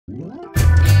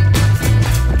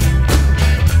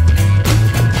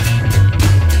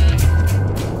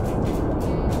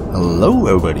Hello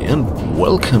everybody and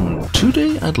welcome!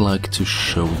 Today I'd like to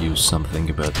show you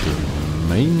something about the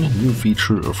main new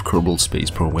feature of Kerbal Space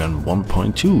Program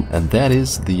 1.2, and that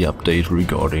is the update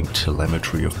regarding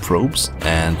telemetry of probes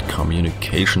and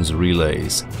communications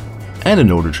relays. And in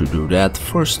order to do that,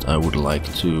 first I would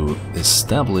like to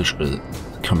establish a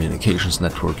communications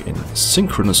network in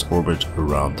synchronous orbit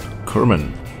around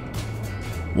Kerbal.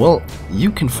 Well,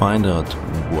 you can find out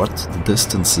what the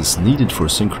distances needed for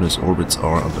synchronous orbits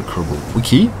are on the Kerbal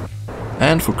Wiki,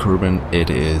 and for Kerbal it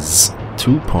is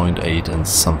 2.8 and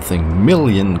something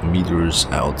million meters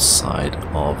outside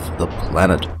of the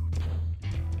planet.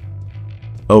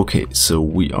 Okay, so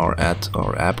we are at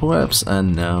our apoapse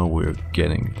and now we're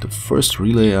getting the first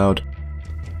relay out.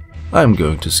 I'm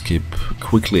going to skip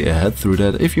quickly ahead through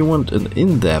that. If you want an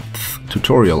in-depth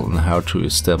tutorial on how to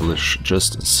establish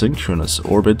just a synchronous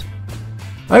orbit,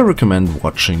 I recommend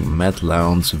watching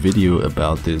MacLeod's video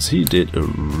about this. He did a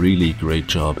really great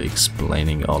job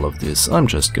explaining all of this. I'm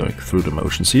just going through the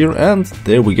motions here, and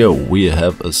there we go. We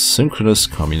have a synchronous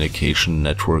communication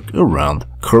network around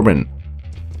Kerbal.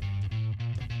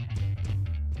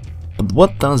 But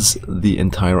what does the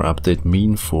entire update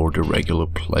mean for the regular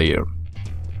player?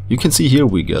 You can see here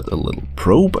we got a little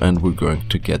probe and we're going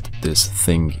to get this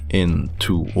thing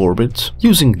into orbit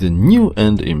using the new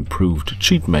and improved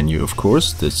cheat menu, of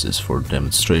course. This is for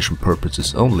demonstration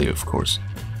purposes only, of course.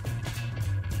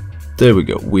 There we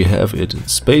go, we have it in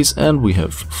space and we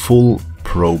have full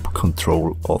probe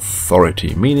control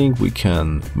authority, meaning we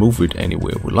can move it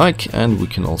anywhere we like, and we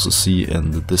can also see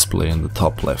in the display in the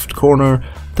top left corner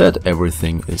that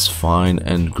everything is fine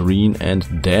and green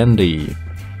and dandy.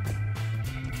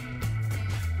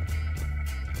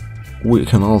 We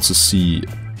can also see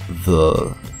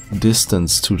the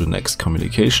distance to the next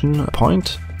communication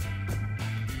point.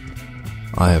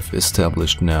 I have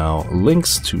established now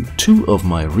links to 2 of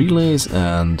my relays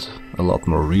and a lot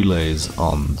more relays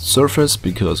on surface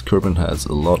because Kerbal has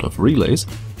a lot of relays.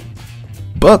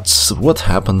 But what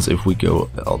happens if we go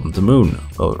on the moon,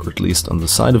 or at least on the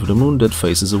side of the moon that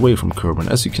faces away from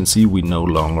Kerbal? As you can see, we no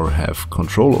longer have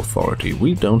control authority.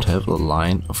 We don't have a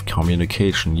line of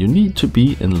communication. You need to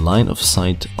be in line of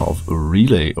sight of a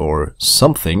relay or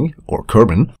something, or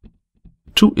Kerbal,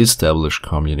 to establish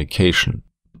communication.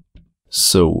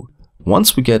 So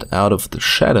once we get out of the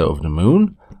shadow of the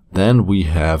moon, then we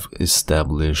have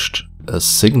established a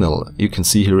signal. You can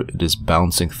see here it is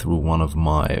bouncing through one of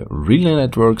my relay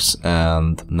networks,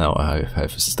 and now I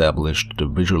have established the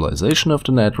visualization of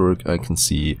the network. I can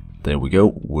see, there we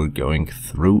go, we're going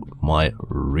through my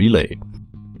relay.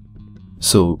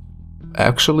 So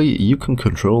actually you can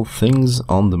control things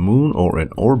on the moon or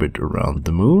in orbit around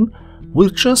the moon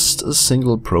with just a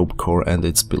single probe core and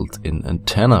its built-in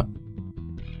antenna.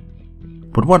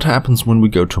 But what happens when we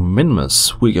go to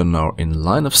Minmus? We are now in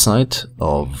line of sight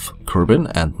of Kerbal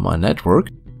and my network,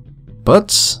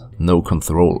 but no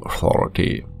control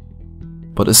authority.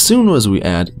 But as soon as we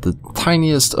add the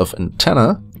tiniest of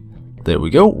antenna, there we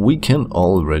go, we can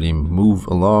already move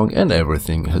along and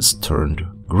everything has turned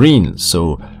green.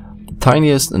 So the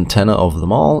tiniest antenna of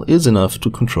them all is enough to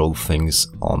control things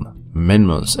on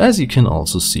Minmus, as you can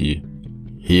also see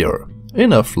here.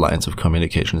 Enough lines of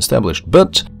communication established,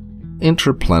 but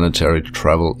interplanetary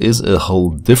travel is a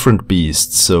whole different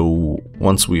beast. So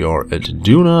once we are at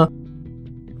Duna,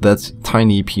 that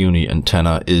tiny puny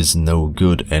antenna is no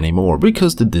good anymore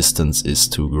because the distance is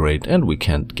too great and we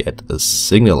can't get a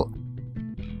signal.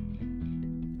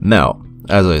 Now,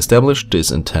 as I established,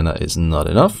 this antenna is not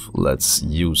enough. Let's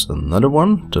use another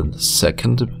one, the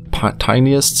second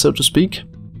tiniest, so to speak.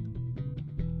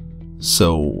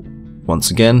 So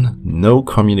once again, no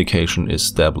communication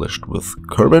established with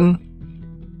Kerbal.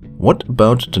 What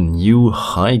about the new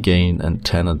high-gain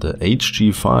antenna, the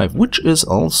HG5, which is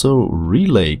also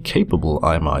relay capable,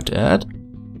 I might add?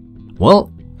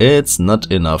 Well, it's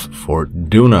not enough for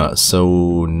Duna,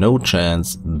 so no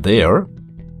chance there.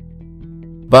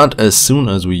 But as soon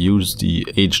as we use the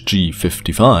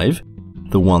HG55,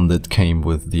 the one that came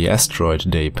with the Asteroid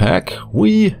Day pack,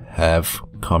 we have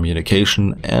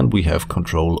communication and we have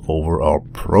control over our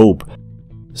probe.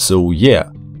 So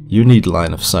yeah, you need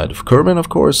line of sight of Kerbal, of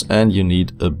course, and you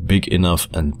need a big enough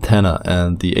antenna,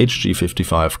 and the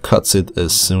HG55 cuts it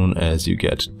as soon as you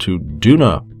get to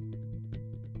Duna.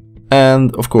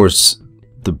 And of course,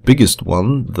 the biggest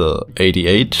one, the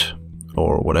 88,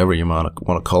 or whatever you want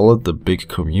to call it, the big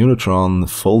Communitron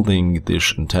folding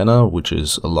dish antenna, which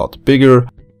is a lot bigger,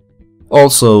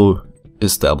 also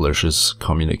establishes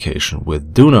communication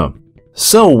with Duna.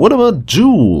 So what about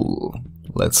Joule?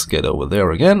 Let's get over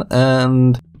there again,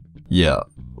 and yeah,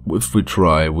 if we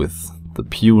try with the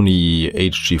puny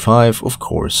HG5, of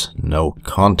course, no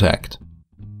contact.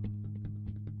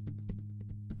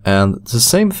 And the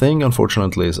same thing,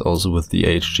 unfortunately, is also with the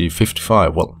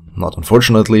HG55. Well, not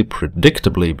unfortunately,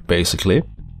 predictably, basically.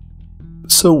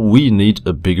 So we need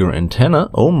a bigger antenna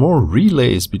or more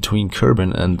relays between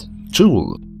Kerbin and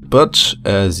Joule. But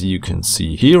as you can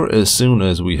see here, as soon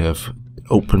as we have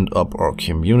opened up our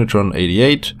Communitron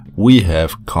 88, we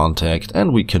have contact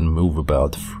and we can move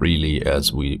about freely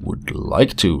as we would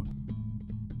like to.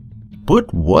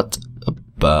 But what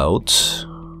about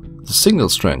the signal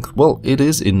strength? Well, it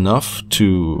is enough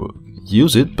to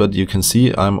use it, but you can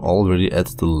see I'm already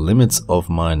at the limits of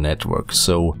my network.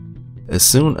 So as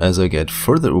soon as I get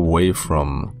further away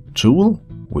from Joule,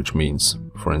 which means,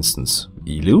 for instance,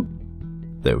 ELU,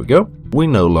 there we go, we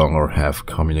no longer have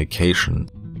communication.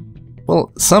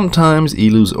 Well, sometimes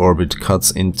ELU's orbit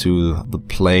cuts into the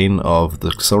plane of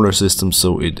the solar system,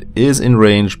 so it is in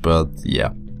range, but yeah.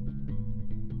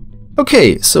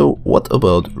 Okay, so what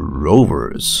about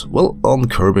rovers? Well, on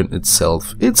Kerbin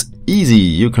itself, it's easy.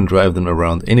 You can drive them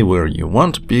around anywhere you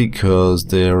want because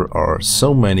there are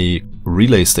so many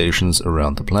relay stations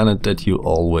around the planet that you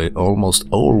almost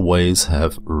always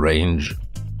have range.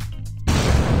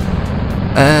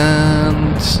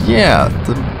 And yeah,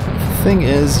 the thing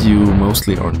is, you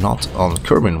mostly are not on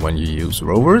Kerbin when you use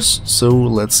rovers, so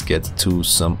let's get to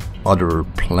some other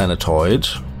planetoid,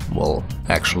 well,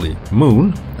 actually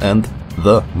moon, and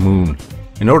the moon.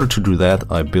 In order to do that,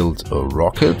 I built a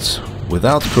rocket,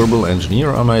 without Kerbal Engineer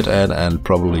I might add, and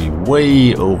probably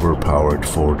way overpowered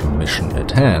for the mission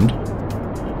at hand.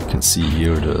 You can see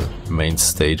here the main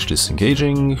stage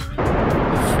disengaging,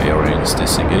 the fairings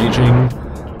disengaging.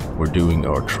 We're doing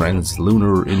our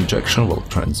translunar injection, well,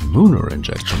 transmunar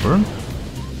injection burn.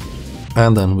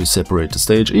 And then we separate the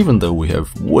stage, even though we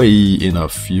have way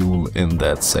enough fuel in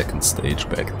that second stage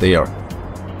back there.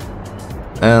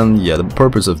 And yeah, the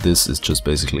purpose of this is just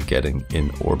basically getting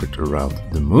in orbit around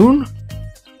the moon,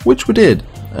 which we did.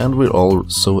 And we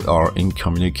also are in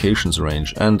communications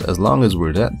range. And as long as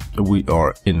we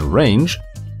are in range,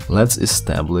 let's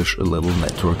establish a little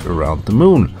network around the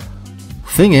moon.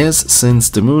 Thing is, since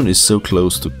the moon is so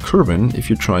close to Kerbin, if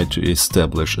you try to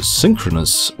establish a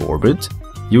synchronous orbit,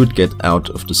 you would get out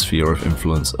of the sphere of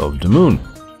influence of the moon.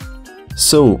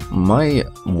 So my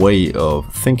way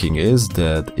of thinking is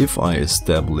that if I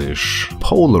establish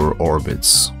polar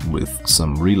orbits with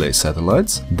some relay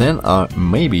satellites, then I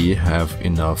maybe have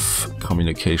enough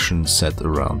communication set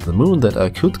around the moon that I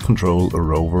could control a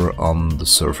rover on the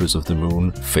surface of the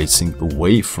moon facing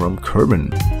away from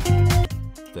Kerbin.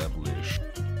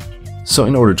 So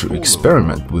in order to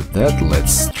experiment with that,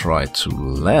 let's try to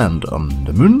land on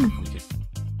the moon.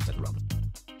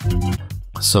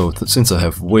 So since I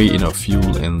have way enough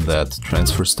fuel in that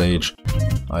transfer stage,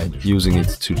 I'm using it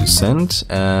to descend,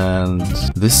 and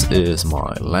this is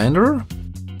my lander.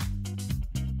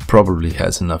 Probably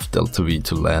has enough delta V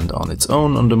to land on its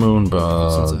own on the moon,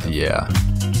 but yeah.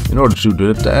 In order to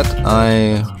do that,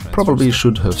 I probably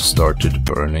should have started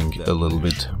burning a little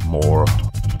bit more.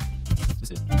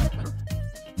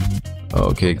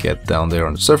 Okay, get down there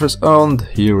on the surface, and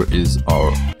here is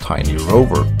our tiny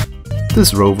rover.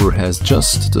 This rover has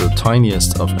just the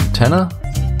tiniest of antenna.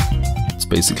 It's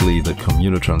basically the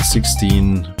Communitron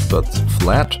 16, but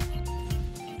flat.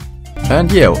 And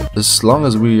yeah, as long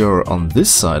as we are on this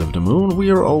side of the moon, we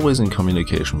are always in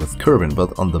communication with Kerbin,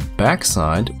 but on the back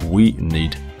side, we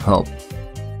need help.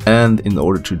 And in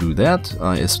order to do that,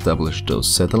 I established those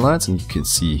satellites, and you can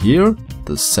see here,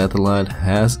 the satellite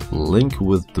has a link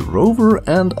with the rover,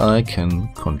 and I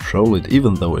can control it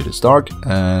even though it is dark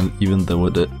and even though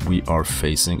we are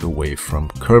facing away from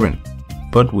Kerbin.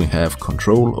 But we have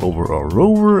control over our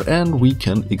rover and we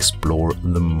can explore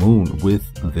the moon with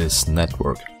this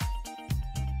network.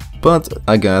 But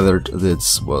I gathered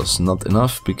this was not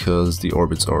enough because the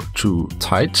orbits are too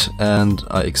tight, and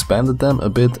I expanded them a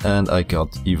bit and I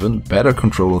got even better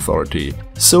control authority.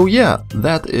 So yeah,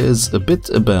 that is a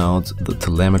bit about the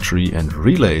telemetry and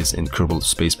relays in Kerbal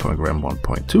Space Program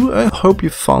 1.2. I hope you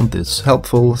found this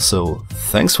helpful, so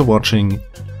thanks for watching,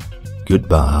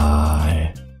 goodbye.